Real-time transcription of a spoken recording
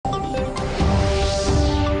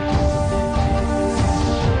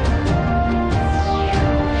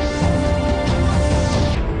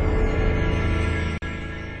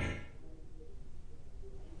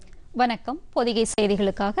வணக்கம். பொதிகை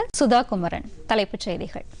செய்திகளுக்காக சுதா குமரன். தலைப்புச்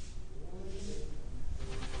செய்திகள்.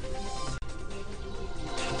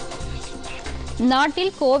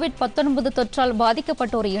 நாட்டில் கோவிட்-19 தொற்றால்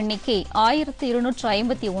பாதிக்கப்பட்டோர் எண்ணிக்கை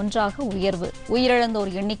 1251 உயர்வு.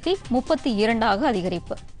 உயிரிழந்தோர் எண்ணிக்கை 32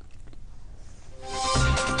 அதிகரிப்பு.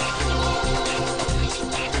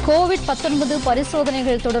 கோவிட்-19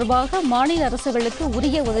 பரிசோதனைகள் தொடர்பாக மாநில அரசுகளுக்கு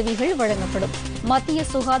உரிய உதவிகள் வழங்கப்படும். மத்திய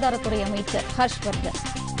சுகாதாரத்துறை அமைச்சர் ஹர்ஷ்வர்தன்.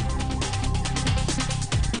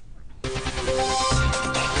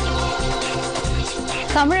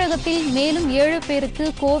 தமிழகத்தில் மேலும் 7 பேருக்கு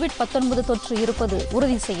கோவிட்-19 தொற்று இருப்பது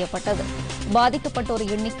உறுதி செய்யப்பட்டது. பாதிக்கப்பட்டோர்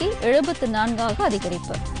எண்ணிக்கை 74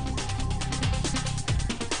 அதிகரிப்பு.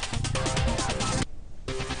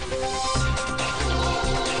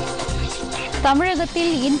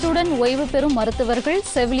 தமிழகத்தில் இன்றுடன் ஓய்வு பெறும் மருத்துவர்கள்,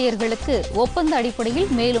 செவிலியர்களுக்கு ஒப்பந்த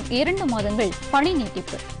அடிப்படையில் மேலும் 2 மாதங்கள் பணி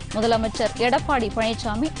நீட்டிப்பு. முதலமைச்சர் எடப்பாடி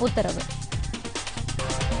பழனிசாமி உத்தரவு.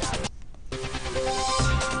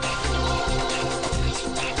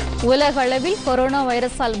 உலக அளவில் கொரோனா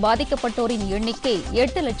வைரஸால் பாதிக்கப்பட்டோரின் எண்ணிக்கை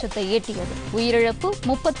 8 லட்சத்தை எட்டியது. உயிரிழப்பு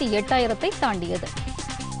 38,000-ஐ தாண்டியது.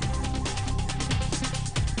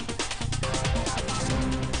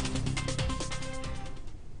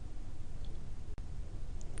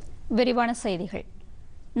 விரிவான செய்திகள்.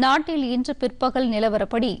 நாட்டில் இன்று பிற்பகல்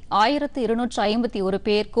நிலவரப்படி 1251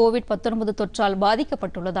 பேர் கோவிட்-19 தொற்றால்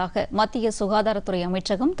பாதிக்கப்பட்டுள்ளதாக மத்திய சுகாதாரத்துறை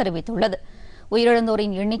அமைச்சகம் தெரிவித்துள்ளது.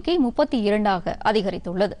 உயிரிழந்தோரின் எண்ணிக்கை 32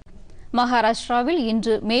 அதிகரித்துள்ளது. மகாராஷ்டிராவில்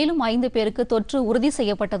இன்று மேலும் 5 பேருக்கு தொற்று உறுதி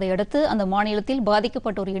செய்யப்பட்டதை அடுத்து அந்த மாநிலத்தில்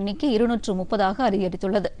பாதிக்கப்பட்டோர் எண்ணிக்கை 230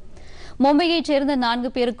 அதிகரித்துள்ளது. மும்பையைச் சேர்ந்த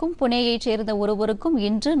 4 பேருக்கும் புனேயைச் சேர்ந்த ஒருவருக்கும்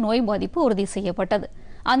இன்று நோய் பாதிப்பு உறுதி செய்யப்பட்டது.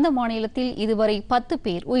 அந்த மாநிலத்தில் இதுவரை 10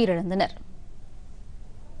 பேர் உயிரிழந்தனர்.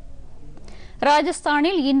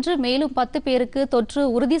 ராஜஸ்தானில் இன்று மேலும் 10 பேருக்கு தொற்று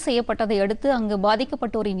உறுதி செய்யப்பட்டதை அடுத்து அங்கு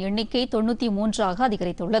பாதிக்கப்பட்டோரின் எண்ணிக்கை 93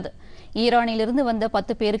 அதிகரித்துள்ளது. ஈரானிலிருந்து வந்த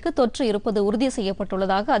 10 பேருக்கு தொற்று இருப்பது உறுதி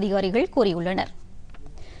செய்யப்பட்டுள்ளதாக அதிகாரிகள் கூறியுள்ளனர்.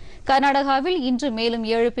 கர்நாடகாவில் இன்று மேலும்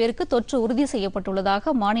 7 பேருக்கு தொற்று உறுதி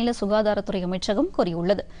செய்யப்பட்டுள்ளதாக மாநில சுகாதாரத்துறை அமைச்சகம்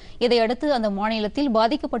கூறியுள்ளது. இதையடுத்து அந்த மாநிலத்தில்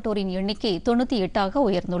பாதிக்கப்பட்டோரின் எண்ணிக்கை 98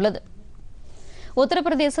 உயர்ந்துள்ளது.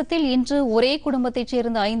 உத்தரப்பிரதேசத்தில் இன்று ஒரே குடும்பத்தைச்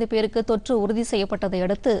சேர்ந்த 5 பேருக்கு தொற்று உறுதி செய்யப்பட்டதை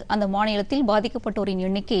அடுத்து அந்த மாநிலத்தில் பாதிக்கப்பட்டோரின்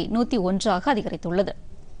எண்ணிக்கை 101 அதிகரித்துள்ளது.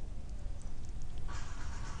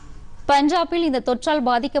 பஞ்சாபில் இந்த தொற்றால்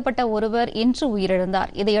பாதிக்கப்பட்ட ஒருவர் இன்று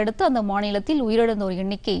உயிரிழந்தார். இதையடுத்து அந்த மாநிலத்தில் உயிரிழந்தோர்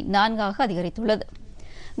எண்ணிக்கை 4 அதிகரித்துள்ளது.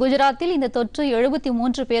 குஜராத்தில் இந்த தொற்று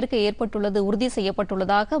 73 பேருக்கு ஏற்பட்டுள்ளது உறுதி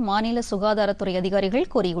செய்யப்பட்டுள்ளதாக மாநில சுகாதாரத்துறை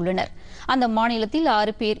அதிகாரிகள் கூறியுள்ளனர். அந்த மாநிலத்தில்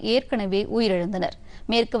 6 பேர் ஏற்கனவே உயிரிழந்தனர்.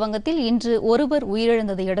 மேற்கு வங்கத்தில் இன்று ஒருவர்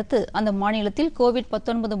உயிரிழந்ததை அடுத்து அந்த மாநிலத்தில்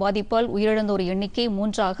கோவிட்-19 பாதிப்பால் உயிரிழந்தோர் எண்ணிக்கை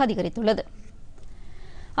 3 அதிகரித்துள்ளது.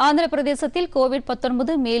 ஆந்திர பிரதேசத்தில்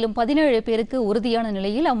கோவிட்-19 மேலும் 17 பேருக்கு உறுதியான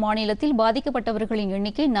நிலையில் அம்மாநிலத்தில் பாதிக்கப்பட்டவர்களின்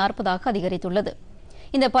எண்ணிக்கை 40 அதிகரித்துள்ளது.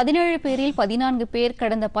 இந்த 17 பேரில் 14 பேர்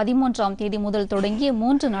கடந்த 13ஆம் தேதி முதல் தொடங்கிய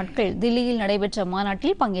 3 நாட்கள் தில்லியில் நடைபெற்ற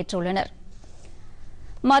மாநாட்டில் பங்கேற்றுள்ளனர்.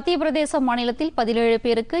 மத்திய பிரதேச மாநிலத்தில் 17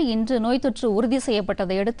 பேருக்கு இன்று நோய் தொற்று உறுதி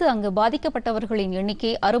செய்யப்பட்டதை அடுத்து அங்கு பாதிக்கப்பட்டவர்களின்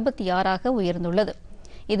எண்ணிக்கை 66 உயர்ந்துள்ளது.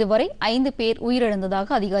 இதுவரை 5 பேர்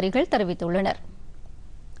உயிரிழந்ததாக அதிகாரிகள் தெரிவித்துள்ளனர்.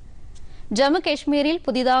 ஜம்மு காஷ்மீரில்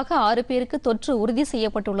புதிதாக 6 பேருக்கு தொற்று உறுதி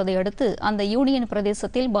செய்யப்பட்டுள்ளதை அடுத்து அந்த யூனியன்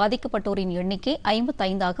பிரதேசத்தில் பாதிக்கப்பட்டோரின் எண்ணிக்கை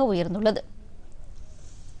 55 உயர்ந்துள்ளது.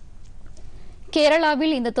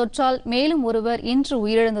 கேரளாவில் இந்த தொற்றால் மேலும் ஒருவர் இன்று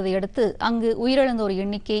உயிரிழந்ததை அடுத்து அங்கு உயிரிழந்தோர்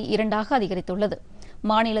எண்ணிக்கை 2 அதிகரித்துள்ளது.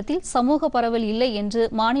 மாநிலத்தில் சமூக பரவல் இல்லை என்று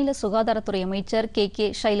மாநில சுகாதாரத்துறை அமைச்சர் கே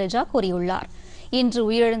ஷைலஜா கூறியுள்ளார். இன்று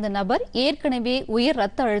உயிரிழந்த நபர் ஏற்கனவே உயர்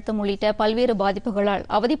ரத்த அழுத்தம் உள்ளிட்ட பல்வேறு பாதிப்புகளால்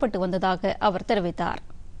அவதிப்பட்டு வந்ததாக அவர் தெரிவித்தார்.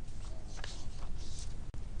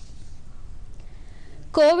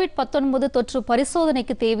 கோவிட்-19 தொற்று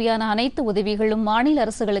பரிசோதனைக்கு தேவையான அனைத்து உதவிகளும் மாநில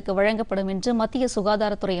அரசுகளுக்கு வழங்கப்படும் என்று மத்திய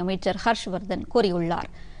சுகாதாரத்துறை அமைச்சர் ஹர்ஷ்வர்தன் கூறியுள்ளார்.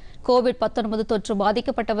 கோவிட்-19 தொற்று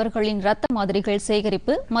பாதிக்கப்பட்டவர்களின் ரத்த மாதிரிகள்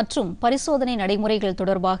சேகரிப்பு மற்றும் பரிசோதனை நடைமுறைகள்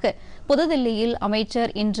தொடர்பாக புதுதில்லியில்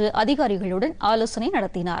அமைச்சர் இன்று அதிகாரிகளுடன் ஆலோசனை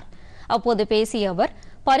நடத்தினார். அப்போது பேசிய அவர்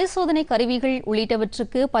பரிசோதனை கருவிகள்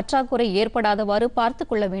உள்ளிட்டவற்றுக்கு பற்றாக்குறை ஏற்படாதவாறு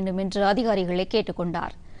பார்த்துக் கொள்ள வேண்டும் என்று அதிகாரிகளை கேட்டுக்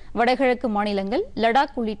கொண்டார். வடகிழக்கு மாநிலங்கள்,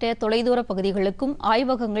 லடாக் உள்ளிட்ட தொலைதூர பகுதிகளுக்கும்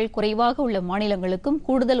ஆய்வகங்கள் குறைவாக உள்ள மாநிலங்களுக்கும்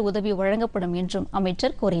கூடுதல் உதவி வழங்கப்படும் என்றும்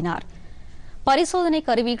அமைச்சர் கூறினார். பரிசோதனை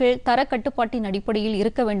கருவிகள் தரக்கட்டுப்பாட்டின் அடிப்படையில்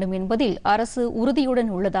இருக்க வேண்டும் என்பதில் அரசு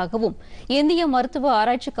உறுதியுடன் உள்ளதாகவும் இந்திய மருத்துவ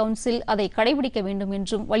ஆராய்ச்சி கவுன்சில் அதை கடைபிடிக்க வேண்டும்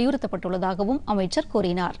என்றும் வலியுறுத்தப்பட்டுள்ளதாகவும் அமைச்சர்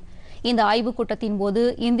கூறினார். இந்த ஆய்வுக் கூட்டத்தின் போது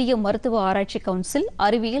இந்திய மருத்துவ ஆராய்ச்சி கவுன்சில்,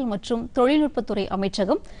 அறிவியல் மற்றும் தொழில்நுட்பத்துறை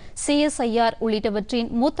அமைச்சகம், CSIR உள்ளிட்டவற்றின்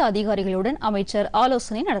மூத்த அதிகாரிகளுடன் அமைச்சர்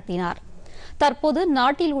ஆலோசனை நடத்தினார். தற்போது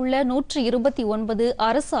நாட்டில் உள்ள 129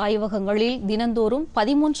 அரசு ஆய்வகங்களில் தினந்தோறும்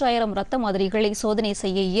 13,000 இரத்த மாதிரிகளை சோதனை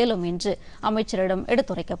செய்ய இயலும் என்று அமைச்சரிடம்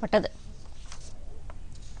எடுத்துரைக்கப்பட்டது.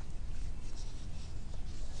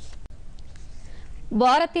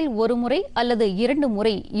 வாரத்தில் ஒருமுறை அல்லது 2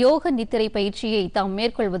 முறை யோக நித்திரை பயிற்சியை தாம்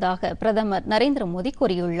மேற்கொள்வதாக பிரதமர் நரேந்திர மோடி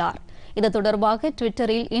கூறியுள்ளார். இது தொடர்பாக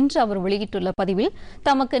டுவிட்டரில் இன்று அவர் வெளியிட்டுள்ள பதிவில்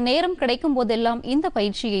தமக்கு நேரம் கிடைக்கும் போதெல்லாம் இந்த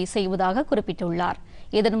பயிற்சியை செய்வதாக குறிப்பிட்டுள்ளார்.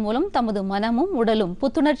 இதன் மூலம் தமது மனமும் உடலும்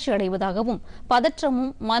புத்துணர்ச்சி அடைவதாகவும்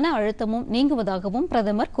பதற்றமும் மன அழுத்தமும் நீங்குவதாகவும்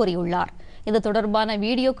பிரதமர் கூறியுள்ளார். இது தொடர்பான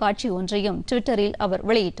வீடியோ காட்சி ஒன்றையும் டுவிட்டரில் அவர்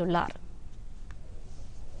வெளியிட்டுள்ளார்.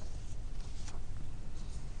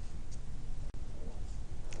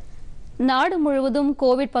 நாடு முழுவதும்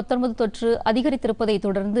கோவிட்-19 தொற்று அதிகரித்திருப்பதை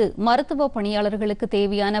தொடர்ந்து மருத்துவ பணியாளர்களுக்கு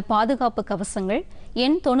தேவையான பாதுகாப்பு கவசங்கள்,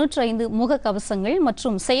 எண் 95 முக கவசங்கள்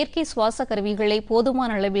மற்றும் செயற்கை சுவாச கருவிகளை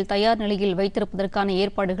போதுமான அளவில் தயார் நிலையில் வைத்திருப்பதற்கான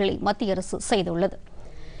ஏற்பாடுகளை மத்திய அரசு செய்துள்ளது.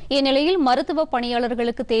 இந்நிலையில் மருத்துவ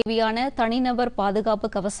பணியாளர்களுக்கு தேவையான தனிநபர் பாதுகாப்பு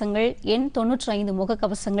கவசங்கள், எண் 95 முக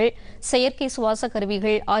கவசங்கள், செயற்கை சுவாச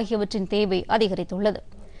கருவிகள் ஆகியவற்றின் தேவை அதிகரித்துள்ளது.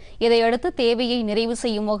 இதையடுத்து தேவையை நிறைவு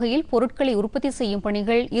செய்யும் வகையில் பொருட்களை உற்பத்தி செய்யும்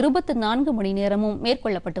பணிகள் 24 மணி நேரமும்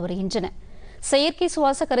மேற்கொள்ளப்பட்டு வருகின்றன. செயற்கை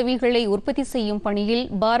சுவாச கருவிகளை உற்பத்தி செய்யும் பணியில்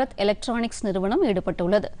பாரத் எலக்ட்ரானிக்ஸ் நிறுவனம்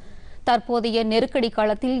ஈடுபட்டுள்ளது. தற்போதைய நெருக்கடி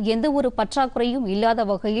காலத்தில் எந்தவொரு பற்றாக்குறையும் இல்லாத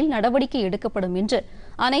வகையில் நடவடிக்கை எடுக்கப்படும் என்று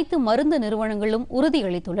அனைத்து மருந்து நிறுவனங்களும்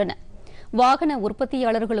உறுதியளித்துள்ளன. வாகன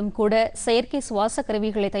உற்பத்தியாளர்களும் கூட செயற்கை சுவாச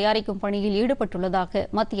கருவிகளை தயாரிக்கும் பணியில் ஈடுபட்டுள்ளதாக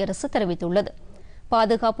மத்திய அரசு தெரிவித்துள்ளது.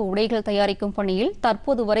 பாதுகாப்பு உடைகள் தயாரிக்கும் பணியில்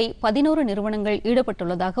தற்போது வரை 11 நிறுவனங்கள்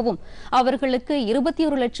ஈடுபட்டுள்ளதாகவும் அவர்களுக்கு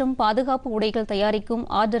 21 லட்சம் பாதுகாப்பு உடைகள் தயாரிக்கும்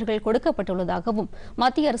ஆர்டர்கள் கொடுக்கப்பட்டுள்ளதாகவும்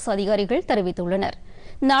மத்திய அரசு அதிகாரிகள் தெரிவித்துள்ளனர்.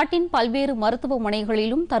 நாட்டின் பல்வேறு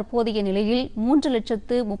மருத்துவமனைகளிலும் தற்போதைய நிலையில்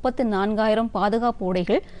 3,34,000 பாதுகாப்பு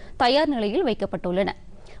உடைகள் தயார் நிலையில் வைக்கப்பட்டுள்ளன.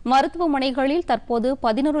 மருத்துவமனைகளில் தற்போது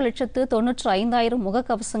 11,95,000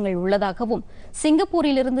 முகக்கவசங்கள் உள்ளதாகவும்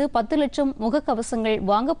சிங்கப்பூரிலிருந்து 10 லட்சம் முகக்கவசங்கள்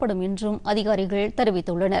வாங்கப்படும் என்றும் அதிகாரிகள்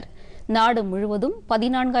தெரிவித்துள்ளனர். நாடு முழுவதும்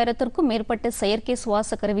 14,000க்கும் மேற்பட்ட செயற்கை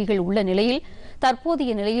சுவாச கருவிகள் உள்ள நிலையில்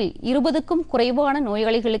தற்போதைய நிலையில் 20க்கும் குறைவான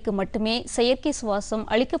நோயாளிகளுக்கு மட்டுமே செயற்கை சுவாசம்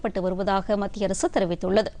அளிக்கப்பட்டு வருவதாக மத்திய அரசு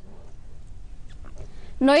தெரிவித்துள்ளது.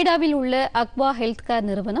 நொய்டாவில் உள்ள அக்வா ஹெல்த் கேர்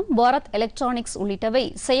நிறுவனம், பாரத் எலக்ட்ரானிக்ஸ் உள்ளிட்டவை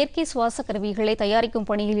செயற்கை சுவாச கருவிகளை தயாரிக்கும்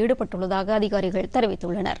பணியில் ஈடுபட்டுள்ளதாக அதிகாரிகள்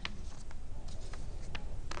தெரிவித்துள்ளனர்.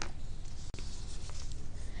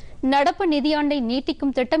 நடப்பு நிதியாண்டை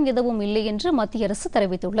நீட்டிக்கும் திட்டம் எதுவும் இல்லை என்று மத்திய அரசு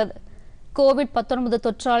தெரிவித்துள்ளது. கோவிட்-19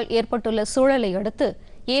 தொற்றால் ஏற்பட்டுள்ள சூழலை அடுத்து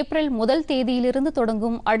ஏப்ரல் 1 தேதியிலிருந்து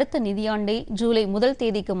தொடங்கும் அடுத்த நிதியாண்டை ஜூலை 1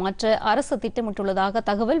 தேதிக்கு மாற்ற அரசு திட்டமிட்டுள்ளதாக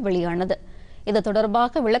தகவல் வெளியானது. இது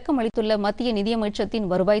தொடர்பாக விளக்கம் அளித்துள்ள மத்திய நிதியமைச்சகத்தின்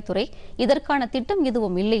வருவாய்த்துறை இதற்கான திட்டம்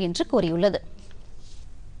எதுவும் இல்லை என்று கூறியுள்ளது.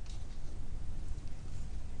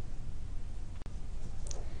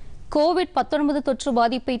 கோவிட்-19 தொற்று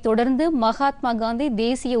பாதிப்பை தொடர்ந்து மகாத்மா காந்தி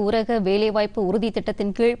தேசிய ஊரக வேலைவாய்ப்பு உறுதி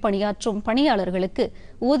திட்டத்தின் கீழ் பணியாற்றும் பணியாளர்களுக்கு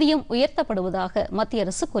ஊதியம் உயர்த்தப்படுவதாக மத்திய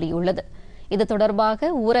அரசு கூறியுள்ளது. இது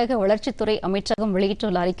தொடர்பாக ஊரக வளர்ச்சித்துறை அமைச்சகம்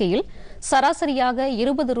வெளியிட்டுள்ள அறிக்கையில் சராசரியாக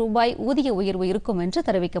 20 ரூபாய் ஊதிய உயர்வு இருக்கும் என்று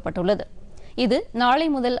தெரிவிக்கப்பட்டுள்ளது. இது நாளை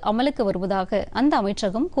முதல் அமலுக்கு வருவதாக அந்த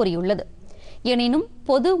அமைச்சகம் கூறியுள்ளது. எனினும்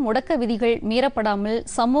பொது முடக்க விதிகள் மீறப்படாமல்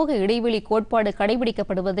சமூக இடைவெளி கோட்பாடு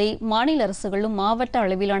கடைபிடிக்கப்படுவதை மாநில அரசுகளும் மாவட்ட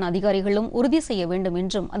அளவிலான அதிகாரிகளும் உறுதி செய்ய வேண்டும்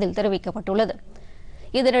என்றும் அதில் தெரிவிக்கப்பட்டுள்ளது.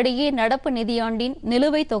 இதனிடையே நடப்பு நிதியாண்டின்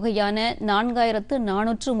நிலுவைத் தொகையான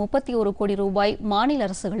 4,431 கோடி ரூபாய் மாநில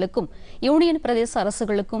அரசுகளுக்கும் யூனியன் பிரதேச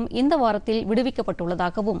அரசுகளுக்கும் இந்த வாரத்தில்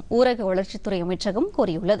விடுவிக்கப்பட்டுள்ளதாகவும் ஊரக வளர்ச்சித்துறை அமைச்சகம்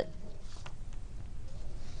கூறியுள்ளது.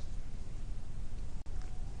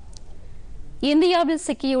 இந்தியாவில்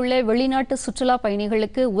சிக்கியுள்ள வெளிநாட்டு சுற்றுலா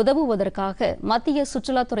பயணிகளுக்கு உதவுவதற்காக மத்திய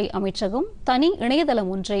சுற்றுலாத்துறை அமைச்சகம் தனி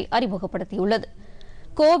இணையதளம் ஒன்றை அறிமுகப்படுத்தியுள்ளது.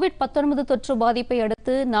 கோவிட்-19 தொற்று பாதிப்பை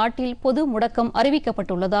அடுத்து நாட்டில் பொது முடக்கம்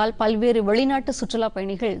அறிவிக்கப்பட்டுள்ளதால் பல்வேறு வெளிநாட்டு சுற்றுலா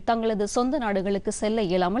பயணிகள் தங்களது சொந்த நாடுகளுக்கு செல்ல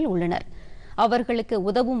இயலாமல் உள்ளனர். அவர்களுக்கு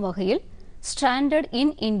உதவும் வகையில்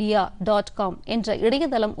standardinIndia.com என்ற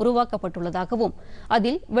இணையதளம் உருவாக்கப்பட்டுள்ளதாகவும்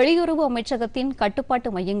அதில் வெளியுறவு அமைச்சகத்தின் கட்டுப்பாட்டு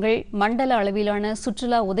மையங்கள், மண்டல அளவிலான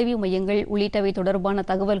சுற்றுலா உதவி மையங்கள் உள்ளிட்டவை தொடர்பான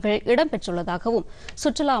தகவல்கள் இடம்பெற்றுள்ளதாகவும்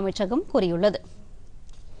சுற்றுலா அமைச்சகம் கூறியுள்ளது.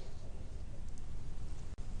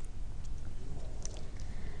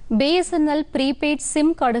 BSNL ப்ரீபெய்ட்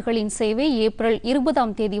சிம் கார்டுகளின் சேவை ஏப்ரல்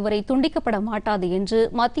 20ஆம் தேதி வரை துண்டிக்கப்பட மாட்டாது என்று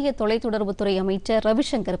மத்திய தொலைத்தொடர்புத்துறை அமைச்சர்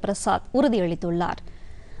ரவிசங்கர் பிரசாத் உறுதியளித்துள்ளார்.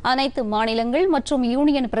 அனைத்து மாநிலங்கள் மற்றும்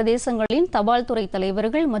யூனியன் பிரதேசங்களின் தபால் துறை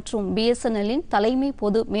தலைவர்கள் மற்றும் BSNL-இன் தலைமை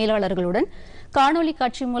பொது மேலாளர்களுடன் காணொலி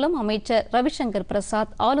காட்சி மூலம் அமைச்சர் ரவிசங்கர்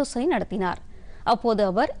பிரசாத் ஆலோசனை நடத்தினார். அப்போது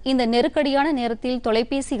அவர் இந்த நெருக்கடியான நேரத்தில்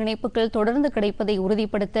தொலைபேசி இணைப்புகள் தொடர்ந்து கிடைப்பதை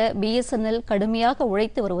உறுதிப்படுத்த BSNL கடுமையாக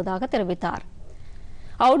உழைத்து வருவதாக தெரிவித்தார்.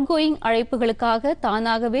 அவுட்கோயிங் அழைப்புகளுக்காக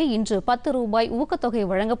தானாகவே இன்று 10 ரூபாய் ஊக்கத்தொகை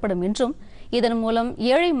வழங்கப்படும் என்றும் இதன் மூலம்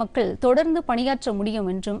ஏழை மக்கள் தொடர்ந்து பணியாற்ற முடியும்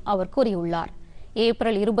என்றும் அவர் கூறியுள்ளார்.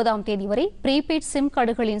 ஏப்ரல் 20ஆம் தேதி வரை ப்ரீபெய்ட் சிம்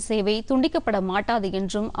கார்டுகளின் சேவை துண்டிக்கப்பட மாட்டாது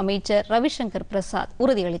என்றும் அமைச்சர் ரவிசங்கர் பிரசாத்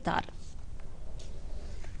உறுதியளித்தார்.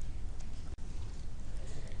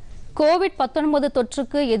 கோவிட்-19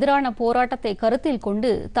 தொற்றுக்கு எதிரான போராட்டத்தை கருத்தில்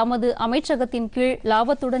கொண்டு தமது அமைச்சகத்தின் கீழ்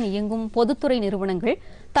லாபத்துடன் இயங்கும் பொதுத்துறை நிறுவனங்கள்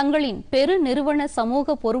தங்களின் பெரு நிறுவன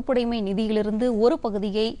சமூக பொறுப்புடைமை நிதியிலிருந்து ஒரு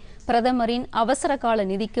பகுதியை பிரதமரின் அவசர கால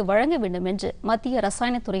நிதிக்கு வழங்க வேண்டும் என்று மத்திய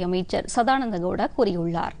ரசாயனத்துறை அமைச்சர் சதானந்த கவுடா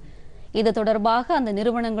கூறியுள்ளார். இது தொடர்பாக அந்த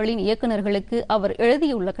நிறுவனங்களின் இயக்குநர்களுக்கு அவர்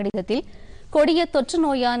எழுதியுள்ள கடிதத்தில் கொடிய தொற்று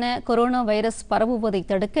நோயான கொரோனா வைரஸ் பரவுவதை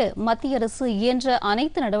தடுக்க மத்திய அரசு இயன்ற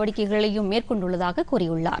அனைத்து நடவடிக்கைகளையும் மேற்கொண்டுள்ளதாக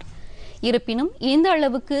கூறியுள்ளார். இருப்பினும் இந்த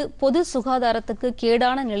அளவுக்கு பொது சுகாதாரத்துக்கு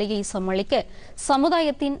கேடான நிலையை சமாளிக்க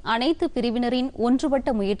சமுதாயத்தின் அனைத்து பிரிவினரின்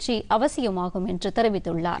ஒன்றுபட்ட முயற்சி அவசியமாகும் என்று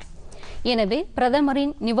தெரிவித்துள்ளார். எனவே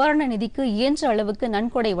பிரதமரின் நிவாரண நிதிக்கு இயன்ற அளவுக்கு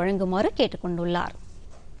நன்கொடை வழங்குமாறு கேட்டுக் கொண்டுள்ளார்.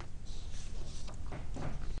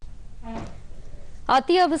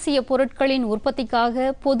 அத்தியாவசிய பொருட்களின்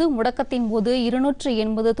உற்பத்திக்காக பொது முடக்கத்தின் போது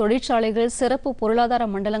 280 தொழிற்சாலைகள் சிறப்பு பொருளாதார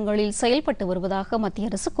மண்டலங்களில் செயல்பட்டு வருவதாக மத்திய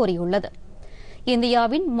அரசு கூறியுள்ளது.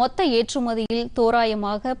 இந்தியாவின் மொத்த ஏற்றுமதியில்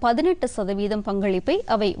தோராயமாக 18% பங்களிப்பை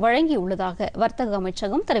அவை வழங்கியுள்ளதாக வர்த்தக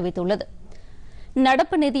அமைச்சகம் தெரிவித்துள்ளது.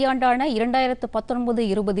 நடப்பு நிதியாண்டான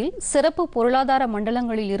 2019-20 சிறப்பு பொருளாதார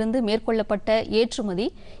மண்டலங்களில் இருந்து மேற்கொள்ளப்பட்ட ஏற்றுமதி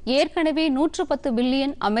ஏற்கனவே 110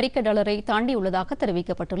 பில்லியன் அமெரிக்க டாலரை தாண்டியுள்ளதாக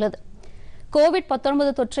தெரிவிக்கப்பட்டுள்ளது.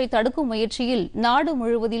 கோவிட்-19 தொற்றை தடுக்கும் முயற்சியில் நாடு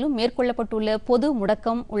முழுவதிலும் மேற்கொள்ளப்பட்டுள்ள பொது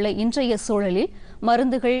முடக்கம் உள்ள இன்றைய சூழலில்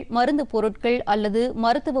மருந்துகள், மருந்து பொருட்கள் அல்லது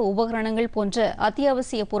மருத்துவ உபகரணங்கள் போன்ற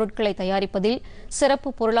அத்தியாவசிய பொருட்களை தயாரிப்பதில்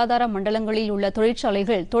சிறப்பு பொருளாதார மண்டலங்களில் உள்ள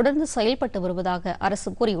தொழிற்சாலைகள் தொடர்ந்து செயல்பட்டு வருவதாக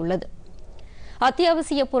அரசு கூறியுள்ளது.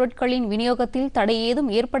 அத்தியாவசிய பொருட்களின் விநியோகத்தில் தடை ஏதும்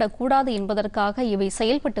ஏற்படக்கூடாது என்பதற்காக இவை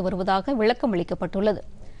செயல்பட்டு வருவதாக விளக்கம் அளிக்கப்பட்டுள்ளது.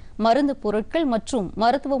 மருந்து பொருட்கள் மற்றும்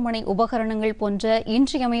மருத்துவமனை உபகரணங்கள் போன்ற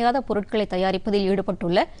இன்றியமையாத பொருட்களை தயாரிப்பதில்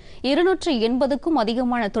ஈடுபட்டுள்ள 280க்கும்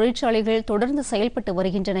அதிகமான தொழிற்சாலைகள் தொடர்ந்து செயல்பட்டு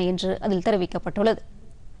வருகின்றன என்று அதில் தெரிவிக்கப்பட்டுள்ளது.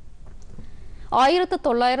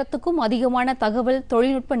 1900க்கும் அதிகமான தகவல்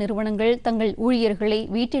தொழில்நுட்ப நிறுவனங்கள் தங்கள் ஊழியர்களை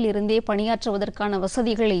வீட்டிலிருந்தே பணியாற்றுவதற்கான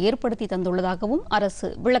வசதிகளை ஏற்படுத்தி தந்துள்ளதாகவும் அரசு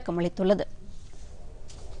விளக்கம் அளித்துள்ளது.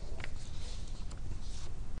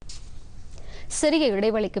 சிறிய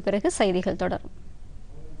இடைவெளிக்கு பிறகு செய்திகள் தொடரும்.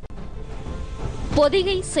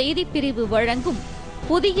 பொதிகை செய்திப்பிரிவு வழங்கும்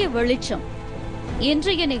புதிய வெளிச்சம்.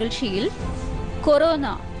 இன்றைய நிகழ்ச்சியில்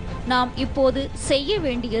கொரோனா, நாம் இப்போது செய்ய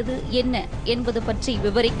வேண்டியது என்ன என்பது பற்றி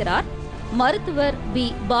விவரிக்கிறார் மருத்துவர் பி.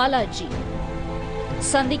 பாலாஜி.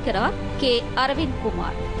 சந்திக்கிறார் கே.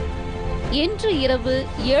 அரவிந்த்குமார். இன்று இரவு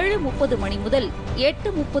 7:30 மணி முதல்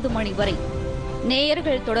 8:30 மணி வரை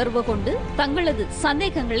நேயர்கள் தொடர்பு கொண்டு தங்களது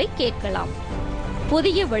சந்தேகங்களை கேட்கலாம்.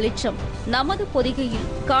 புதிய வெளிச்சம் நமது பொதிகையில்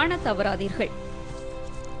காண தவறாதீர்கள்.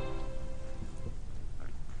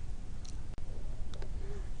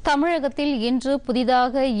 தமிழகத்தில் இன்று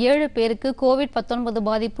புதிதாக 7 பேருக்கு கோவிட்-19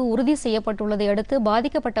 பாதிப்பு உறுதி செய்யப்பட்டுள்ளதை அடுத்து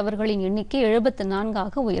பாதிக்கப்பட்டவர்களின் எண்ணிக்கை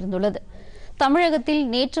 74ஆக உயர்ந்துள்ளது. தமிழகத்தில்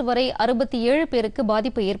நேற்று வரை 67 பேருக்கு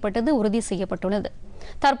பாதிப்பு ஏற்பட்டது உறுதி செய்யப்பட்டுள்ளது.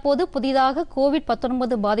 தற்போது புதிதாக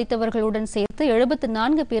கோவிட்-19 பாதித்தவர்களுடன் சேர்த்து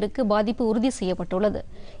 74 பேருக்கு பாதிப்பு உறுதி செய்யப்பட்டுள்ளது.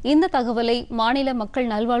 இந்த தகவலை மாநில மக்கள்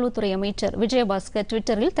நல்வாழ்வுத்துறை அமைச்சர் விஜயபாஸ்கர்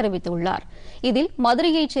டுவிட்டரில் தெரிவித்துள்ளார். இதில்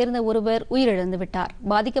மதுரையைச் சேர்ந்த ஒருவர் உயிரிழந்துவிட்டார்.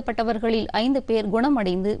 பாதிக்கப்பட்டவர்களில் 5 பேர்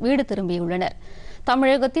குணமடைந்து வீடு திரும்பியுள்ளனர்.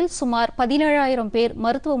 தமிழகத்தில் சுமார் 17,000 பேர்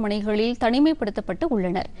மருத்துவமனைகளில் தனிமைப்படுத்தப்பட்டு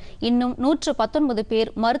உள்ளனர். இன்னும் 119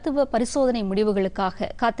 பேர் மருத்துவ பரிசோதனை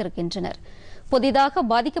முடிவுகளுக்காக காத்திருக்கின்றனர். புதிதாக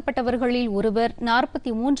பாதிக்கப்பட்டவர்களில் ஒருவர்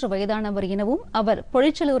 43 வயதானவர் எனவும் அவர்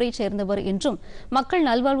பொழிச்சலூரைச் சேர்ந்தவர் என்றும் மக்கள்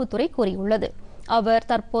நல்வாழ்வுத்துறை கூறியுள்ளது. அவர்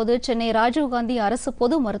தற்போது சென்னை ராஜீவ்காந்தி அரசு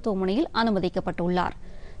பொது மருத்துவமனையில் அனுமதிக்கப்பட்டுள்ளார்.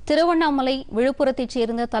 திருவண்ணாமலை, விழுப்புரத்தைச்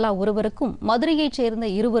சேர்ந்த தலா ஒருவருக்கும் மதுரையைச் சேர்ந்த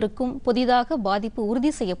இருவருக்கும் புதிதாக பாதிப்பு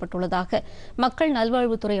உறுதி செய்யப்பட்டுள்ளதாக மக்கள்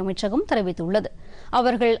நல்வாழ்வுத்துறை அமைச்சகம் தெரிவித்துள்ளது.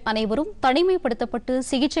 அவர்கள் அனைவரும் தனிமைப்படுத்தப்பட்டு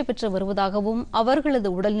சிகிச்சை பெற்று வருவதாகவும்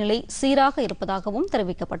அவர்களது உடல்நிலை சீராக இருப்பதாகவும்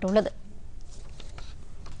தெரிவிக்கப்பட்டுள்ளது.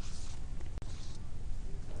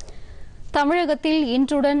 தமிழகத்தில்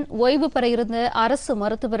இன்றுடன் ஓய்வு பெற இருந்த அரசு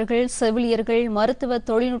மருத்துவர்கள், செவிலியர்கள், மருத்துவ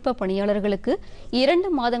தொழில்நுட்ப பணியாளர்களுக்கு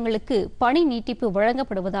 2 மாதங்களுக்கு பணி நீட்டிப்பு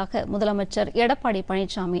வழங்கப்படுவதாக முதலமைச்சர் எடப்பாடி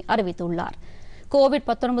பழனிசாமி அறிவித்துள்ளார்.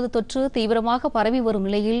 கோவிட்-19 தொற்று தீவிரமாக பரவி வரும்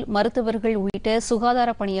நிலையில் மருத்துவர்கள் உள்ளிட்ட சுகாதார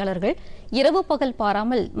பணியாளர்கள் இரவு பகல்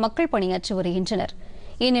பாராமல் மக்கள் பணியாற்றி வருகின்றனர்.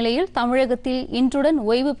 இந்நிலையில் தமிழகத்தில் இன்றுடன்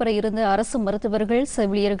ஓய்வு பெற இருந்த அரசு மருத்துவர்கள்,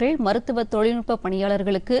 செவிலியர்கள், மருத்துவ தொழில்நுட்ப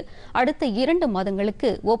பணியாளர்களுக்கு அடுத்த 2 மாதங்களுக்கு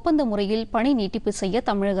ஒப்பந்த முறையில் பணி நீட்டிப்பு செய்ய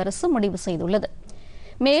தமிழக அரசு முடிவு செய்துள்ளது.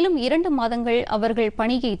 மேலும் 2 மாதங்கள் அவர்கள்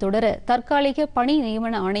பணியை தொடர தற்காலிக பணி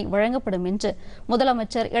நியமன ஆணை வழங்கப்படும் என்று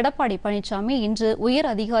முதலமைச்சர் எடப்பாடி பழனிசாமி இன்று உயர்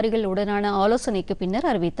அதிகாரிகளுடனான ஆலோசனைக்கு பின்னர்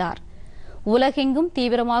அறிவித்தார். உலகெங்கும்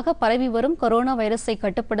தீவிரமாக பரவி வரும் கொரோனா வைரஸை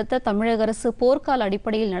கட்டுப்படுத்த தமிழக அரசு போர்க்கால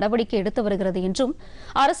அடிப்படையில் நடவடிக்கை எடுத்து வருகிறது என்றும்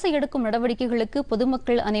அரசு எடுக்கும் நடவடிக்கைகளுக்கு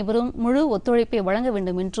பொதுமக்கள் அனைவரும் முழு ஒத்துழைப்பை வழங்க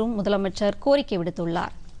வேண்டும் என்றும் முதலமைச்சர் கோரிக்கை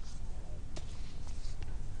விடுத்துள்ளார்.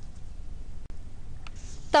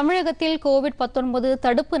 தமிழகத்தில் கோவிட்-19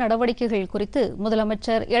 தடுப்பு நடவடிக்கைகள் குறித்து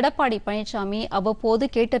முதலமைச்சர் எடப்பாடி பழனிசாமி அவ்வப்போது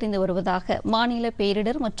கேட்டறிந்து வருவதாக மாநில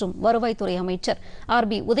பேரிடர் மற்றும் வருவாய்த்துறை அமைச்சர்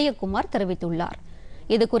RB உதயகுமார் தெரிவித்துள்ளார்.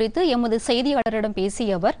 இதுகுறித்து எமது செய்தியாளரிடம்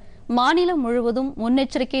பேசிய அவர், மாநிலம் முழுவதும்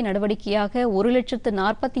முன்னெச்சரிக்கை நடவடிக்கையாக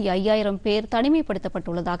 1,45,000 பேர்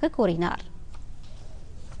தனிமைப்படுத்தப்பட்டுள்ளதாக கூறினார்.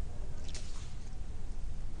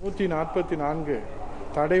 144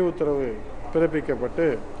 தடை உத்தரவு பிறப்பிக்கப்பட்டு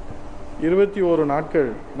 21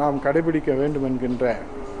 நாட்கள் நாம் கடைபிடிக்க வேண்டும் என்கின்ற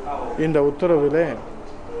இந்த உத்தரவிலே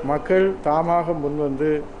மக்கள் தாமாக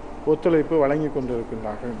முன்வந்து ஒத்துழைப்பு வழங்கி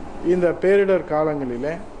கொண்டிருக்கின்றார்கள். இந்த பேரிடர்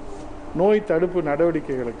காலங்களிலே நோய் தடுப்பு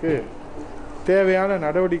நடவடிக்கைகளுக்கு தேவையான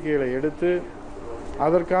நடவடிக்கைகளை எடுத்து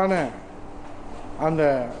அதற்கான அந்த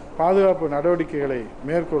பாதுகாப்பு நடவடிக்கைகளை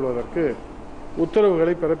மேற்கொள்வதற்கு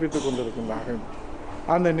உத்தரவுகளை பிறப்பித்துக் கொண்டிருக்கின்றார்கள்.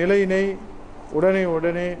 அந்த நிலையினை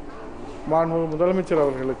உடனே மாண்புமிகு முதலமைச்சர்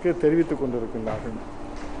அவர்களுக்கு தெரிவித்துக் கொண்டிருக்கின்றார்கள்.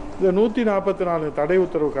 இந்த 144 தடை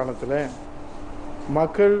உத்தரவு காலத்தில்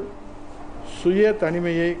மக்கள் சுய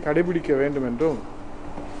தனிமையை கடைபிடிக்க வேண்டும் என்றும்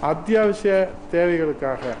அத்தியாவசிய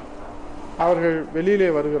தேவைகளுக்காக அவர்கள் வெளியிலே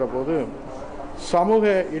வருகிற போது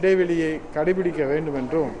சமூக இடைவெளியை கடைபிடிக்க வேண்டும்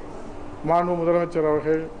என்றும் மாண்பு முதலமைச்சர்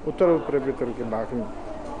அவர்கள் உத்தரவு பிறப்பித்திருக்கின்றார்கள்.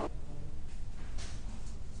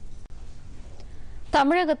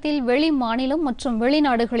 தமிழகத்தில் வெளி மாநிலம் மற்றும்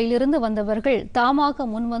வெளிநாடுகளிலிருந்து வந்தவர்கள் தாமாக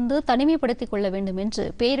முன்வந்து தனிமைப்படுத்திக் கொள்ள வேண்டும் என்று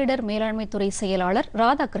பேரிடர் மேலாண்மைத்துறை செயலாளர்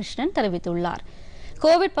ராதாகிருஷ்ணன் தெரிவித்துள்ளார்.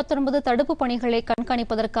 கோவிட்-19 தடுப்பு பணிகளை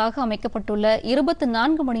கண்காணிப்பதற்காக அமைக்கப்பட்டுள்ள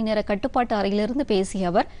 24 மணி நேர கட்டுப்பாட்டு அறையிலிருந்து பேசிய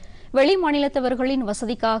அவர், வெளி மாநிலத்தவர்களின்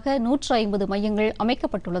வசதிக்காக 150 மையங்கள்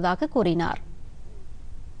அமைக்கப்பட்டுள்ளதாக கூறினார்.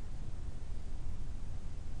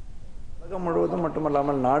 உலகம் முழுவதும்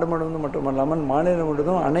மட்டுமல்லாமல் நாடு முழுவதும் மட்டுமல்லாமல் மாநிலம்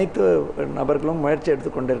முழுவதும் அனைத்து நபர்களும் முயற்சி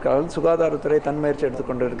எடுத்துக்கொண்டிருக்கிறார்கள். சுகாதாரத்துறை தன் முயற்சி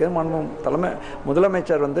எடுத்துக்கொண்டிருக்கிறது.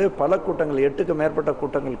 முதலமைச்சர் பல கூட்டங்கள் 8க்கு மேற்பட்ட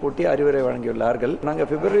கூட்டங்கள் கூட்டி அறிவுரை வழங்கியுள்ளார்கள். நாங்கள்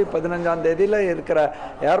பிப்ரவரி 15ஆம் தேதியில் இருக்கிற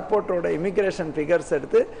ஏர்போர்ட்டோட இமிகிரேஷன் ஃபிகர்ஸ்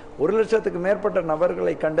எடுத்து 1,00,000க்கு மேற்பட்ட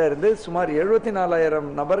நபர்களை கண்டறிந்து சுமார் 74,000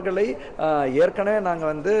 நபர்களை ஏற்கனவே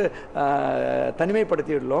நாங்கள்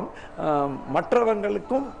தனிமைப்படுத்தியுள்ளோம்.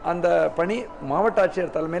 மற்றவங்களுக்கும் அந்த பணி மாவட்ட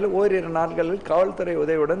ஆட்சியர் தலைமையில் ஓரிரு நாட்களில் காவல்துறை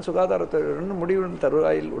உதவியுடன் சுகாதாரத்துறையுடன் முடிவின்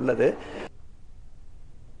தருவாயில் உள்ளது.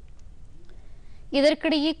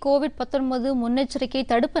 இதற்கிடையே கோவிட்-19 முன்னெச்சரிக்கை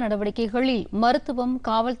தடுப்பு நடவடிக்கைகளில் மருத்துவம்,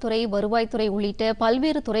 காவல்துறை, வருவாய்த்துறை உள்ளிட்ட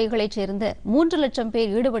பல்வேறு துறைகளைச் சேர்ந்த 3 லட்சம்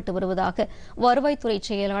பேர் ஈடுபட்டு வருவதாக வருவாய்த்துறை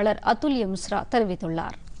செயலாளர் அதுல்ய மிஸ்ரா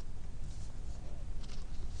தெரிவித்துள்ளார்.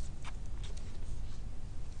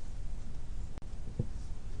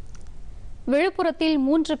 விழுப்புரத்தில்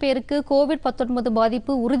 3 பேருக்கு கோவிட்-19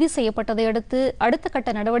 பாதிப்பு உறுதி செய்யப்பட்டதை அடுத்து அடுத்த கட்ட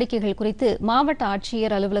நடவடிக்கைகள் குறித்து மாவட்ட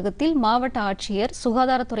ஆட்சியர் அலுவலகத்தில் மாவட்ட ஆட்சியர்,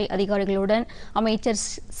 சுகாதாரத்துறை அதிகாரிகளுடன் அமைச்சர்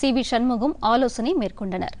CV சண்முகம் ஆலோசனை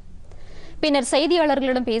மேற்கொண்டனர். பின்னர்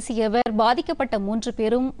செய்தியாளர்களிடம் பேசிய அவர், பாதிக்கப்பட்ட 3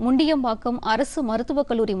 பேரும் முண்டியம்பாக்கம் அரசு மருத்துவக்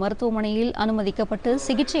கல்லூரி மருத்துவமனையில் அனுமதிக்கப்பட்டு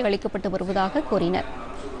சிகிச்சை அளிக்கப்பட்டு வருவதாக கூறினர்.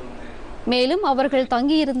 மேலும் அவர்கள்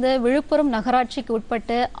தங்கியிருந்த விழுப்புரம் நகராட்சிக்கு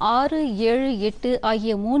உட்பட்ட 6, 7, 8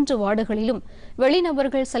 ஆகிய 3 வார்டுகளிலும்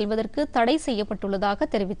வெளிநபர்கள் செல்வதற்கு தடை செய்யப்பட்டுள்ளதாக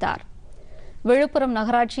தெரிவித்தார். விழுப்புரம்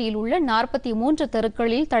நகராட்சியில் உள்ள 43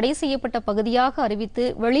 தெருக்களில் தடை செய்யப்பட்ட பகுதியாக அறிவித்து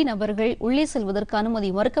வெளிநபர்கள் உள்ளே செல்வதற்கு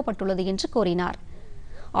அனுமதி மறுக்கப்பட்டுள்ளது என்று கூறினார்.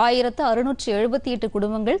 1678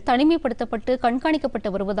 குடும்பங்கள் தனிமைப்படுத்தப்பட்டு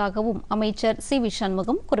கண்காணிக்கப்பட்டு வருவதாகவும் அமைச்சர் CV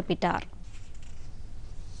சண்முகம் குறிப்பிட்டார்.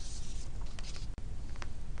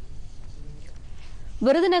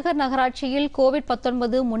 விருதுநகர் நகராட்சியில்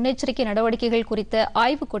கோவிட்-19 முன்னெச்சரிக்கை நடவடிக்கைகள் குறித்த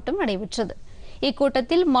ஆய்வுக் கூட்டம் நடைபெற்றது.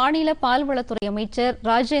 இக்கூட்டத்தில் மாநில பால்வளத்துறை அமைச்சர்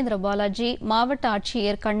ராஜேந்திர பாலாஜி, மாவட்ட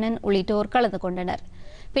ஆட்சியர் கண்ணன் உள்ளிட்டோர் கலந்து கொண்டனர்.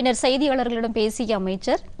 பின்னர் செய்தியாளர்களிடம் பேசிய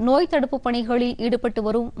அமைச்சர், நோய் தடுப்பு பணிகளில் ஈடுபட்டு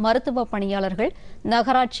வரும் மருத்துவ பணியாளர்கள்,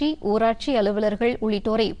 நகராட்சி, ஊராட்சி அலுவலர்கள்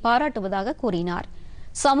உள்ளிட்டோரை பாராட்டுவதாக கூறினார்.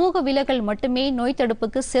 சமூக விலகல் மட்டுமே நோய்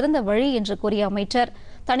தடுப்புக்கு சிறந்த வழி என்று கூறிய அமைச்சர்,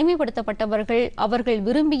 தனிமைப்படுத்தப்பட்டவர்கள் அவர்கள்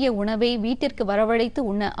விரும்பிய உணவை வீட்டிற்கு வரவழைத்து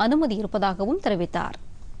உண்ண அனுமதி இருப்பதாகவும் தெரிவித்தார்.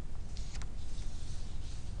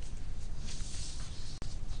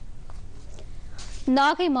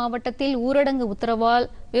 நாகை மாவட்டத்தில் ஊரடங்கு உத்தரவால்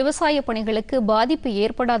விவசாய பணிகளுக்கு பாதிப்பு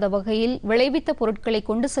ஏற்படாத வகையில் விளைவித்த பொருட்களை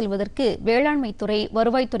கொண்டு செல்வதற்கு வேளாண்மைத்துறை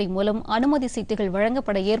வருவாய்த்துறை மூலம் அனுமதி சீட்டுகள்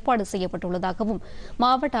வழங்கப்பட ஏற்பாடு செய்யப்பட்டுள்ளதாகவும்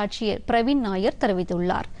மாவட்ட ஆட்சியர் பிரவீன் நாயர்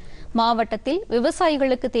தெரிவித்துள்ளார். மாவட்டத்தில்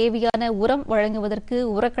விவசாயிகளுக்கு தேவையான உரம் வழங்குவதற்கு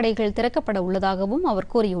உரக்கடைகள் திறக்கப்பட உள்ளதாகவும்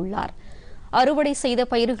அவர் கூறியுள்ளார். அறுவடை செய்த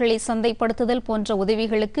பயிர்களை சந்தைப்படுத்துதல் போன்ற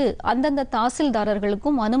உதவிகளுக்கு அந்தந்த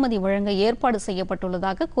தாசில்தாரர்களுக்கும் அனுமதி வழங்க ஏற்பாடு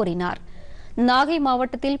செய்யப்பட்டுள்ளதாக கூறினார். நாகை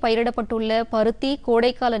மாவட்டத்தில் பயிரிடப்பட்டுள்ள பருத்தி,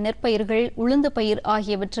 கோடைக்கால நெற்பயிர்கள், உளுந்து பயிர்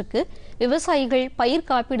ஆகியவற்றுக்கு விவசாயிகள் பயிர்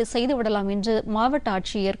காப்பீடு செய்துவிடலாம் என்று மாவட்ட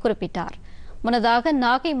ஆட்சியர் குறிப்பிட்டார். முன்னதாக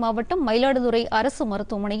நாகை மாவட்டம் மயிலாடுதுறை அரசு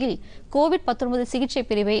மருத்துவமனையில் கோவிட்-19 சிகிச்சை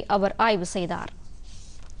பிரிவை அவர் ஆய்வு செய்தார்.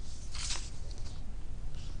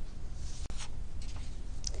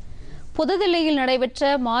 புதுதில்லியில் நடைபெற்ற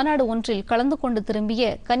மாநாடு ஒன்றில் கலந்து கொண்டு திரும்பிய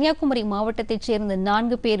கன்னியாகுமரி மாவட்டத்தைச் சேர்ந்த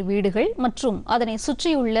 4 பேர் வீடுகள் மற்றும் அதனை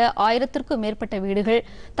சுற்றியுள்ள 1000க்கும் மேற்பட்ட வீடுகள்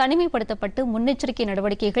தனிமைப்படுத்தப்பட்டு முன்னெச்சரிக்கை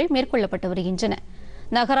நடவடிக்கைகள் மேற்கொள்ளப்பட்டு வருகின்றன.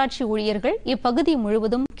 நகராட்சி ஊழியர்கள் இப்பகுதி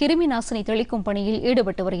முழுவதும் கிருமி நாசினி தெளிக்கும் பணியில்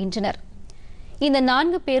ஈடுபட்டு வருகின்றனர். இந்த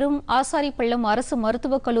 4 பேரும் ஆசாரிப்பள்ளம் அரசு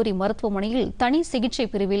மருத்துவக் கல்லூரி மருத்துவமனையில் தனி சிகிச்சை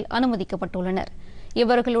பிரிவில் அனுமதிக்கப்பட்டுள்ளனர்.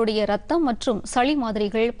 இவர்களுடைய ரத்தம் மற்றும் சளி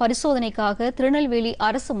மாதிரிகள் பரிசோதனைக்காக திருநெல்வேலி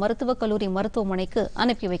அரசு மருத்துவக் கல்லூரி மருத்துவமனைக்கு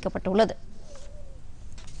அனுப்பி வைக்கப்பட்டுள்ளது.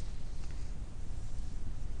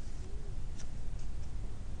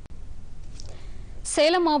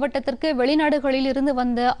 சேலம் மாவட்டத்திற்கு வெளிநாடுகளில் இருந்து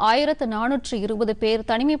வந்த 1420 பேர்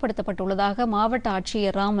தனிமைப்படுத்தப்பட்டுள்ளதாக மாவட்ட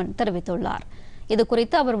ஆட்சியர் ராமன் தெரிவித்துள்ளார்.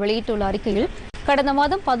 இதுகுறித்து அவர் வெளியிட்டுள்ள அறிக்கையில், கடந்த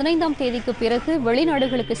மாதம் 15ஆம் தேதிக்கு பிறகு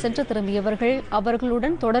வெளிநாடுகளுக்கு சென்று திரும்பியவர்கள்,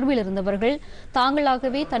 அவர்களுடன் தொடர்பில் இருந்தவர்கள்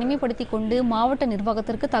தாங்களாகவே தனிமைப்படுத்திக் கொண்டு மாவட்ட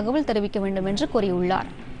நிர்வாகத்திற்கு தகவல் தெரிவிக்க வேண்டும் என்று கூறியுள்ளார்.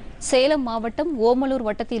 சேலம் மாவட்டம் ஓமலூர்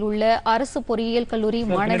வட்டத்தில் உள்ள அரசு பொறியியல் கல்லூரி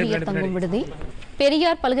மாணவியர் தங்கும் விடுதி,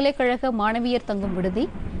 பெரியார் பல்கலைக்கழக மாணவியர் தங்கும் விடுதி,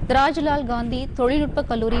 ராஜ்லால் காந்தி தொழில்நுட்ப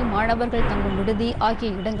கல்லூரி மாணவர்கள் தங்கும் விடுதி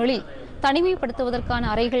ஆகிய இடங்களில் தனிமைப்படுத்துவதற்கான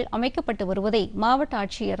அறைகள் அமைக்கப்பட்டு வருவதை மாவட்ட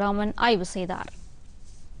ஆட்சியர் ராமன் ஆய்வு செய்தார்.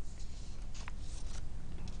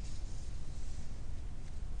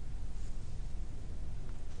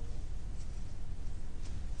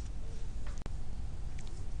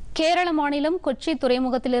 கேரள மாநிலம் கொச்சி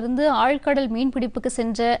துறைமுகத்திலிருந்து ஆழ்கடல் மீன்பிடிப்புக்கு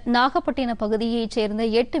சென்ற நாகப்பட்டினம் பகுதியைச் சேர்ந்த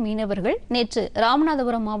 8 மீனவர்கள் நேற்று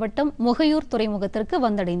ராமநாதபுரம் மாவட்டம் முகையூர் துறைமுகத்திற்கு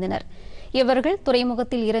வந்தடைந்தனர். இவர்கள்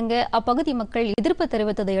துறைமுகத்தில் இறங்க அப்பகுதி மக்கள் எதிர்ப்பு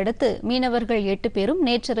தெரிவித்ததை அடுத்து மீனவர்கள் 8 பேரும்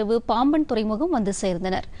நேற்றிரவு பாம்பன் துறைமுகம் வந்து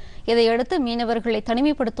சேர்ந்தனர். இதையடுத்து மீனவர்களை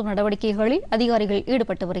தனிமைப்படுத்தும் நடவடிக்கைகளில் அதிகாரிகள்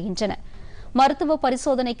ஈடுபட்டு வருகின்றனர். மருத்துவ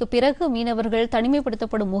பரிசோதனைக்கு பிறகு மீனவர்கள்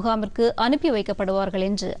தனிமைப்படுத்தப்படும் முகாமிற்கு அனுப்பி வைக்கப்படுவார்கள்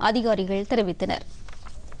என்று அதிகாரிகள் தெரிவித்தனர்.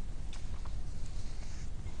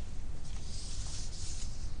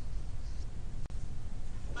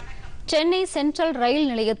 சென்னை சென்ட்ரல் ரயில்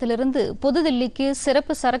நிலையத்திலிருந்து புதுதில்லிக்கு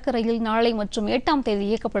சிறப்பு சரக்கு ரயில் நாளை மற்றும் 8ஆம் தேதி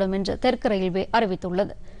இயக்கப்படும் என்று தெற்கு ரயில்வே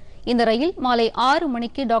அறிவித்துள்ளது. இந்த ரயில் மாலை 6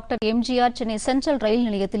 மணிக்கு டாக்டர் எம்ஜிஆர் சென்னை சென்ட்ரல் ரயில்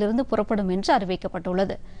நிலையத்திலிருந்து புறப்படும் என்று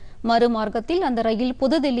அறிவிக்கப்பட்டுள்ளது. மறுமார்க்கத்தில் அந்த ரயில்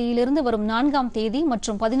புதுதில்லியிலிருந்து வரும் 4ஆம் தேதி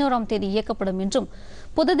மற்றும் 11ஆம் தேதி இயக்கப்படும் என்றும்,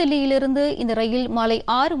 புதுதில்லியிலிருந்து இந்த ரயில் மாலை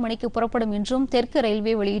 6 மணிக்கு புறப்படும் என்றும் தெற்கு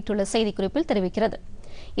ரயில்வே வெளியிட்டுள்ள செய்திக்குறிப்பில் தெரிவிக்கிறது.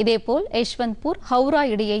 இதேபோல் யஷ்வந்த்பூர், ஹவுரா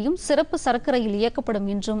இடையேயும் சிறப்பு சரக்கு ரயில் இயக்கப்படும்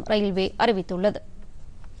என்றும் ரயில்வே அறிவித்துள்ளது.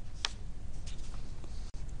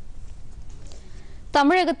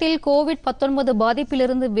 தமிழகத்தில் கோவிட்-19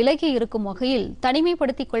 பாதிப்பிலிருந்து விலகி இருக்கும் வகையில்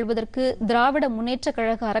தனிமைப்படுத்திக் கொள்வதற்கு திராவிட முன்னேற்றக்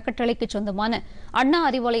கழக அறக்கட்டளைக்கு சொந்தமான அண்ணா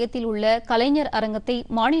அறிவாலயத்தில் உள்ள கலைஞர் அரங்கத்தை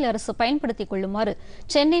மாநில அரசு பயன்படுத்திக் கொள்ளுமாறு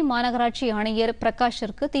சென்னை மாநகராட்சி ஆணையர்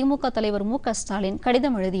பிரகாஷிற்கு திமுக தலைவர் மு.க.ஸ்டாலின்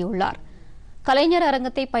கடிதம் எழுதியுள்ளார். கலைஞர்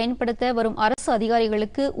அரங்கத்தை பயன்படுத்த வரும் அரசு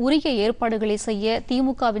அதிகாரிகளுக்கு உரிய ஏற்பாடுகளை செய்ய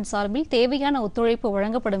திமுகவின் சார்பில் தேவையான ஒத்துழைப்பு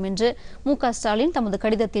வழங்கப்படும் என்று மு.க.ஸ்டாலின் தமது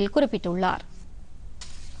கடிதத்தில் குறிப்பிட்டுள்ளார்.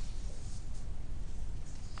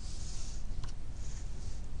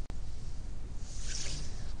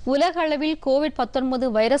 உலக அளவில் கோவிட்-19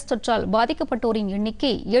 வைரஸ் தொற்றால் பாதிக்கப்பட்டோரின்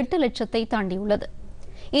எண்ணிக்கை 8 லட்சத்தை தாண்டியுள்ளது.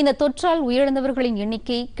 இந்த தொற்றால் உயிரிழந்தவர்களின்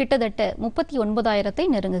எண்ணிக்கை கிட்டத்தட்ட 39,000-ஐ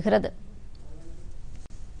நெருங்குகிறது.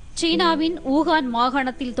 சீனாவின் ஊகான்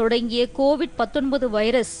மாகாணத்தில் தொடங்கிய கோவிட்-19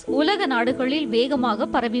 வைரஸ் உலக நாடுகளில் வேகமாக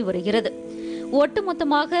பரவி வருகிறது.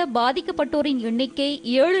 ஒட்டுமொத்தமாக பாதிக்கப்பட்டோரின் எண்ணிக்கை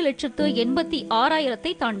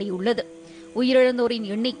 7,86,000-ஐ தாண்டியுள்ளது. உயிரிழந்தோரின்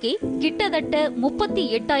எண்ணிக்கை கிட்டத்தட்ட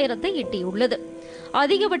 38,000-ஐ எட்டியுள்ளது.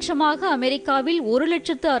 அதிகபட்சமாக அமெரிக்காவில்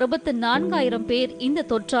 1,64,000 பேர் இந்த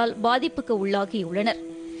தொற்றால் பாதிப்புக்கு உள்ளாகியுள்ளனர்.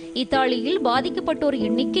 இத்தாலியில் பாதிக்கப்பட்டோர்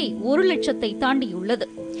எண்ணிக்கை 1 லட்சத்தை தாண்டியுள்ளது.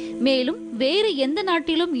 மேலும் வேறு எந்த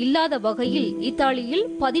நாட்டிலும் இல்லாத வகையில் இத்தாலியில்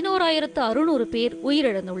 11,600 பேர்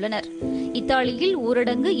உயிரிழந்துள்ளனர். இத்தாலியில்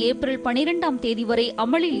ஊரடங்கு ஏப்ரல் 12ஆம் தேதி வரை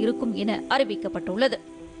அமலில் இருக்கும் என அறிவிக்கப்பட்டுள்ளது.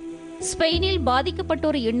 ஸ்பெயினில்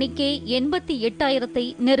பாதிக்கப்பட்டோர் எண்ணிக்கை 88,000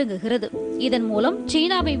 நெருங்குகிறது. இதன் மூலம்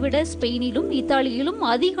சீனாவை விட ஸ்பெயினிலும் இத்தாலியிலும்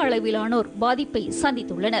அதிக அளவிலானோர் பாதிப்பை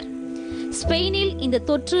சந்தித்துள்ளனர். ஸ்பெயினில் இந்த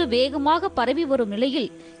தொற்று வேகமாக பரவி வரும் நிலையில்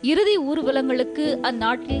இறுதி ஊர்வலங்களுக்கு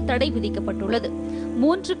அந்நாட்டில் தடை விதிக்கப்பட்டுள்ளது.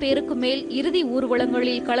 3 பேருக்கு மேல் இறுதி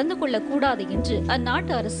ஊர்வலங்களில் கலந்து கொள்ளக்கூடாது என்று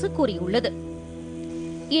அந்நாட்டு அரசு கூறியுள்ளது.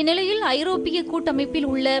 இந்நிலையில் ஐரோப்பிய கூட்டமைப்பில்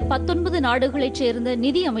உள்ள 19 நாடுகளைச் சேர்ந்த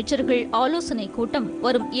நிதி அமைச்சர்கள் ஆலோசனை கூட்டம்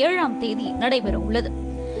வரும் 7ஆம் தேதி நடைபெறவுள்ளது.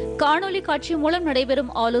 காணொலி காட்சி மூலம்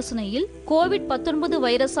நடைபெறும் ஆலோசனையில் கோவிட்-19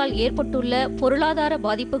 வைரஸால் ஏற்பட்டுள்ள பொருளாதார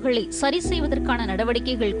பாதிப்புகளை சரி செய்வதற்கான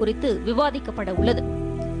நடவடிக்கைகள் குறித்து விவாதிக்கப்பட உள்ளது.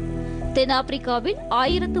 தென்னாப்பிரிக்காவில்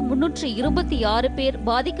 1326 பேர்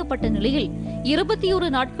பாதிக்கப்பட்ட நிலையில் 21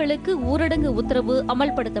 நாட்களுக்கு ஊரடங்கு உத்தரவு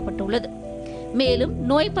அமல்படுத்தப்பட்டுள்ளது. மேலும்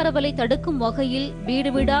நோய் பரவலை தடுக்கும் வகையில் வீடு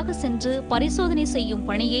வீடாக சென்று பரிசோதனை செய்யும்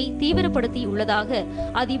பணியை தீவிரப்படுத்தியுள்ளதாக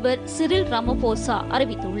அதிபர் சிரில் ராமபோசா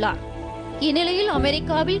அறிவித்துள்ளார். இந்நிலையில்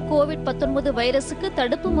அமெரிக்காவில் கோவிட்-19 வைரசுக்கு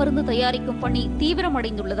தடுப்பு மருந்து தயாரிக்கும் பணி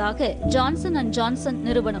தீவிரமடைந்துள்ளதாக ஜான்சன் அண்ட் ஜான்சன்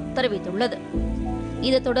நிறுவனம் தெரிவித்துள்ளது.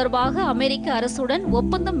 இது தொடர்பாக அமெரிக்க அரசுடன்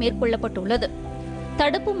ஒப்பந்தம் மேற்கொள்ளப்பட்டுள்ளது.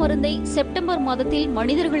 தடுப்பு மருந்தை செப்டம்பர் மாதத்தில்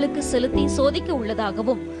மனிதர்களுக்கு செலுத்தி சோதிக்க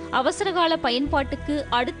உள்ளதாகவும் அவசரகால பயன்பாட்டுக்கு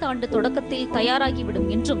அடுத்த ஆண்டு தொடக்கத்தில் தயாராகிவிடும்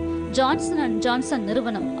என்றும் ஜான்சன் அண்ட் ஜான்சன்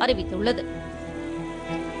நிறுவனம் அறிவித்துள்ளது.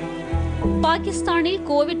 பாகிஸ்தானில்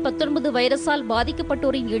கோவிட்-19 வைரஸால்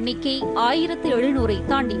பாதிக்கப்பட்டோரின் எண்ணிக்கை 1700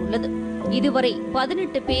 தாண்டியுள்ளது. இதுவரை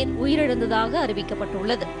 18 பேர் உயிரிழந்ததாக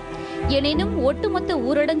அறிவிக்கப்பட்டுள்ளது. எனினும் ஒட்டுமொத்த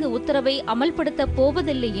ஊரடங்கு உத்தரவை அமல்படுத்தப்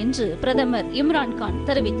போவதில்லை என்று பிரதமர் இம்ரான்கான்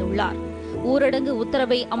தெரிவித்துள்ளார். ஊரடங்கு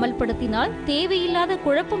உத்தரவை அமல்படுத்தினால் தேவையில்லாத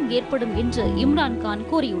குழப்பம் ஏற்படும் என்று இம்ரான்கான்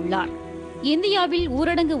கூறியுள்ளார். இந்தியாவில்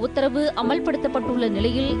ஊரடங்கு உத்தரவு அமல்படுத்தப்பட்டுள்ள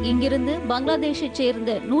நிலையில் இங்கிருந்து பங்களாதேஷைச்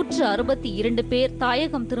சேர்ந்த 162 பேர்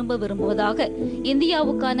தாயகம் திரும்ப விரும்புவதாக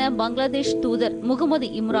இந்தியாவுக்கான பங்களாதேஷ் தூதர் முகமது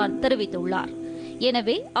இம்ரான் தெரிவித்துள்ளார்.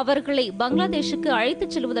 எனவே அவர்களை பங்களாதேஷுக்கு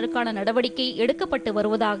அழைத்துச் செல்வதற்கான நடவடிக்கை எடுக்கப்பட்டு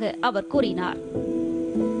வருவதாக அவர் கூறினார்.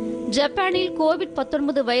 ஜப்பானில்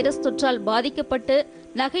கோவிட்-19 வைரஸ் தொற்றால் பாதிக்கப்பட்டு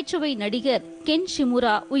நகைச்சுவை நடிகர் கென்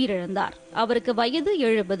ஷிமுரா உயிரிழந்தார். அவருக்கு வயது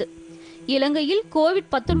 70. இலங்கையில்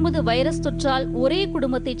கோவிட்-19 வைரஸ் தொற்றால் ஒரே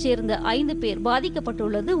குடும்பத்தைச் சேர்ந்த 5 பேர்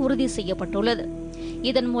பாதிக்கப்பட்டுள்ளது உறுதி செய்யப்பட்டுள்ளது.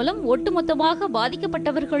 இதன் மூலம் ஒட்டுமொத்தமாக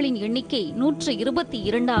பாதிக்கப்பட்டவர்களின் எண்ணிக்கை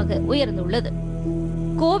 122ஆக உயர்ந்துள்ளது.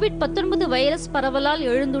 கோவிட்-19 வைரஸ் பரவலால்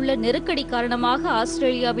எழுந்துள்ள நெருக்கடி காரணமாக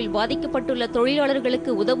ஆஸ்திரேலியாவில் பாதிக்கப்பட்டுள்ள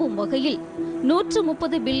தொழிலாளர்களுக்கு உதவும் வகையில்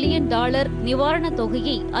 $130 பில்லியன் நிவாரணத்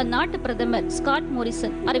தொகையை அந்நாட்டு பிரதமர் ஸ்காட்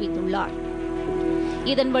மோரிசன் அறிவித்துள்ளார்.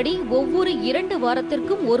 இதன்படி ஒவ்வொரு 2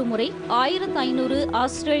 வாரத்திற்கும் ஒருமுறை $1500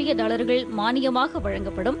 ஆஸ்திரேலிய மானியமாக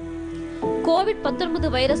வழங்கப்படும். கோவிட்-19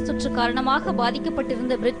 வைரஸ் தொற்று காரணமாக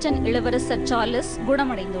பாதிக்கப்பட்டிருந்த பிரிட்டன் இளவரசர் சார்லஸ்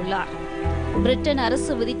குணமடைந்துள்ளார். பிரிட்டன்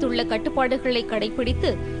அரசு விதித்துள்ள கட்டுப்பாடுகளை கடைபிடித்து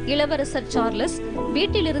இளவரசர் சார்லஸ்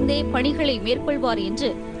வீட்டிலிருந்தே பணிகளை மேற்கொள்வார்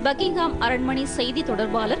என்று பக்கிங்ஹாம் அரண்மனை செய்தி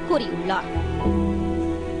தொடர்பாளர் கூறியுள்ளார்.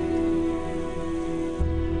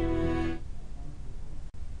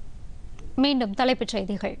 மீண்டும் தலைப்புச்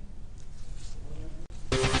செய்திகள்.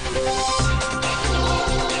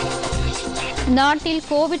 நாட்டில்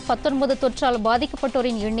கோவிட்-19 தொற்றால்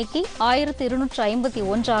பாதிக்கப்பட்டோரின் எண்ணிக்கை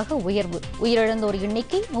 1251ஆக உயர்வு. உயிரிழந்தோர்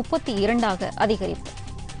எண்ணிக்கை 32ஆக அதிகரிப்பு.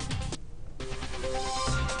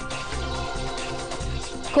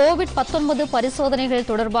 கோவிட்-19 பரிசோதனைகள்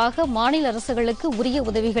தொடர்பாக மாநில அரசுகளுக்கு உரிய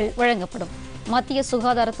உதவிகள் வழங்கப்படும். மத்திய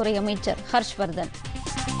சுகாதாரத்துறை அமைச்சர் ஹர்ஷ்வர்தன்.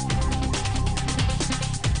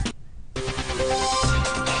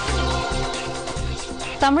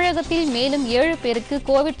 தமிழகத்தில் மேலும் 7 பேருக்கு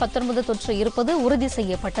கோவிட்-19 தொற்று இருப்பது உறுதி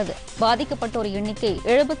செய்யப்பட்டது. பாதிக்கப்பட்டோர் எண்ணிக்கை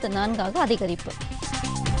 74ஆக அதிகரிப்பு.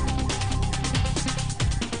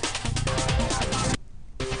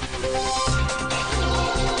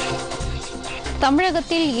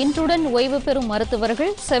 தமிழகத்தில் இன்றுடன் ஓய்வு பெறும்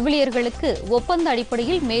மருத்துவர்கள், செவிலியர்களுக்கு ஒப்பந்த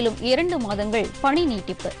அடிப்படையில் மேலும் 2 மாதங்கள் பணி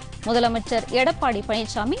நீட்டிப்பு. முதலமைச்சர் எடப்பாடி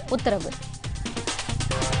பழனிசாமி உத்தரவு.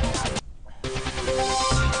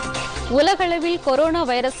 உலகளவில் கொரோனா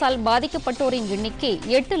வைரஸால் பாதிக்கப்பட்டோரின் எண்ணிக்கை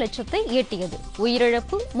 8 லட்சத்தை எட்டியது.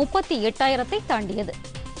 உயிரிழப்பு 38,000 தாண்டியது.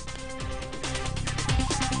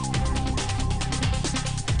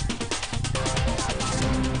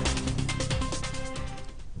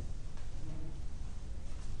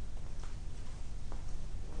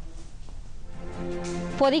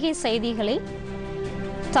 பொதிகை செய்திகளை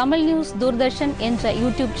தமிழ் நியூஸ் தூர்தர்ஷன் என்ற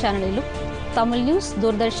யூடியூப் சேனலிலும், Tamil news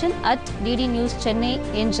Doordarshan @DD news Chennai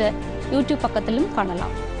என்ற யூடியூப் பக்கத்திலும்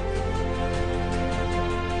காணலாம்.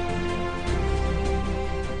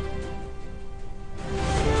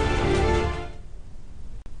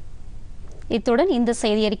 இத்துடன் இந்த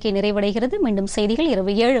செய்தி அறிக்கை நிறைவடைகிறது. மீண்டும் செய்திகள்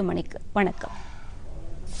இரவு 7 மணிக்கு. வணக்கம்.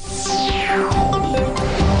 you.